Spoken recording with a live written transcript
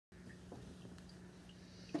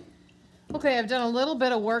Okay, I've done a little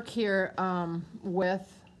bit of work here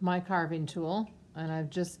with my carving tool, and I've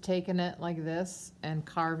just taken it like this and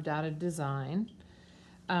carved out a design.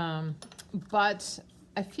 But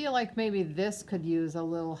I feel like maybe this could use a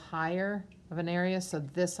little higher of an area, so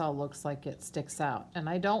this all looks like it sticks out. And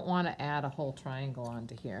I don't want to add a whole triangle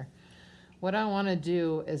onto here. What I want to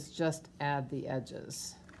do is just add the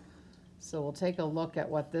edges. So we'll take a look at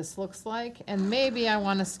what this looks like, and maybe I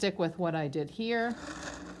want to stick with what I did here.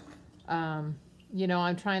 You know,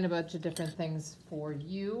 I'm trying a bunch of different things for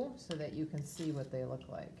you so that you can see what they look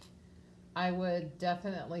like. I would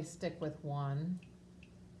definitely stick with one,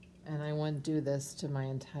 and I wouldn't do this to my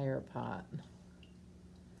entire pot.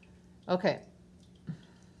 Okay,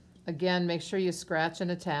 again, make sure you scratch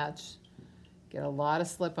and attach. Get a lot of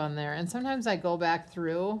slip on there, and sometimes I go back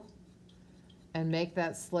through and make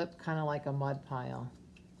that slip kind of like a mud pile.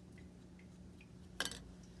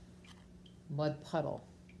 Mud puddle.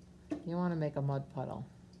 You want to make a mud puddle.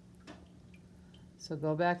 So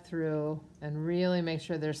go back through and really make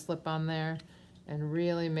sure there's slip on there, and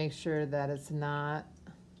really make sure that it's not,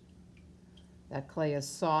 that clay is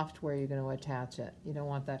soft where you're going to attach it. You don't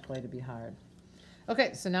want that clay to be hard.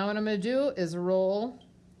 Okay, so now what I'm going to do is roll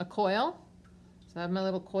a coil. So I have my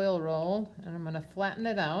little coil rolled, and I'm going to flatten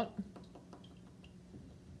it out.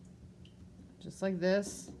 Just like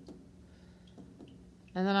this.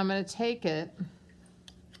 And then I'm going to take it,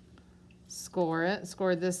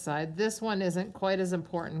 score this side. This one isn't quite as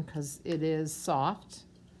important because it is soft.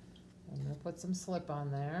 I'm going to put some slip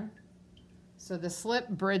on there. So the slip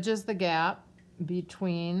bridges the gap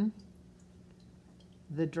between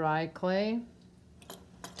the dry clay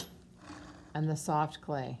and the soft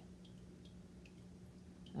clay.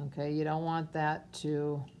 Okay, you don't want that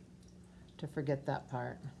to forget that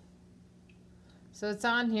part. So it's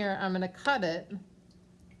on here. I'm going to cut it.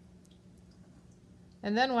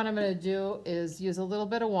 And then what I'm going to do is use a little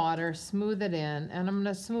bit of water, smooth it in, and I'm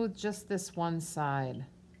going to smooth just this one side.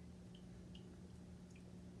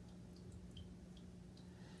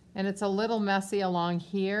 And it's a little messy along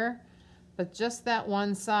here, but just that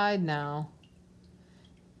one side now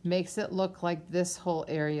makes it look like this whole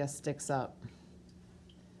area sticks up.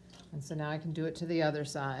 And so now I can do it to the other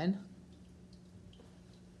side.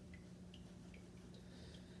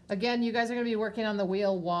 Again, you guys are going to be working on the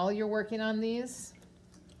wheel while you're working on these.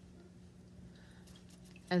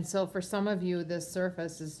 And so for some of you, this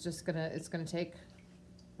surface is just it's gonna take,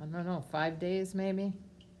 I don't know, 5 days maybe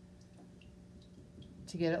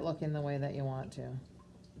to get it looking the way that you want to.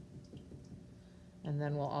 And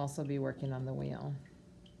then we'll also be working on the wheel.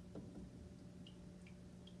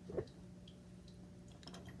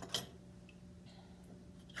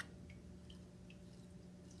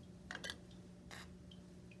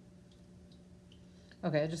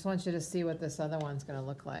 Okay, I just want you to see what this other one's gonna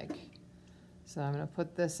look like. So I'm going to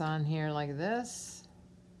put this on here like this.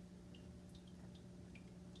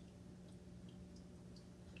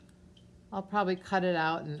 I'll probably cut it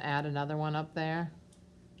out and add another one up there.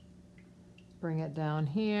 Bring it down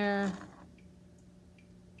here.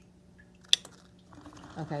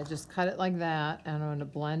 Okay, just cut it like that, and I'm going to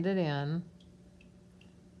blend it in.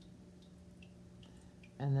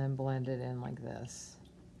 And then blend it in like this.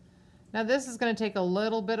 Now this is going to take a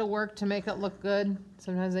little bit of work to make it look good.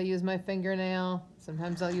 Sometimes I use my fingernail.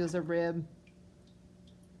 Sometimes I'll use a rib.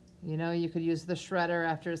 You know, you could use the shredder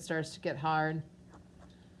after it starts to get hard.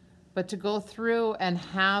 But to go through and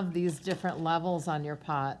have these different levels on your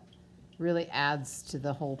pot really adds to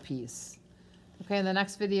the whole piece. Okay, in the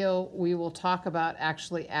next video, we will talk about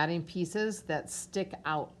actually adding pieces that stick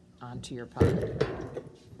out onto your pot.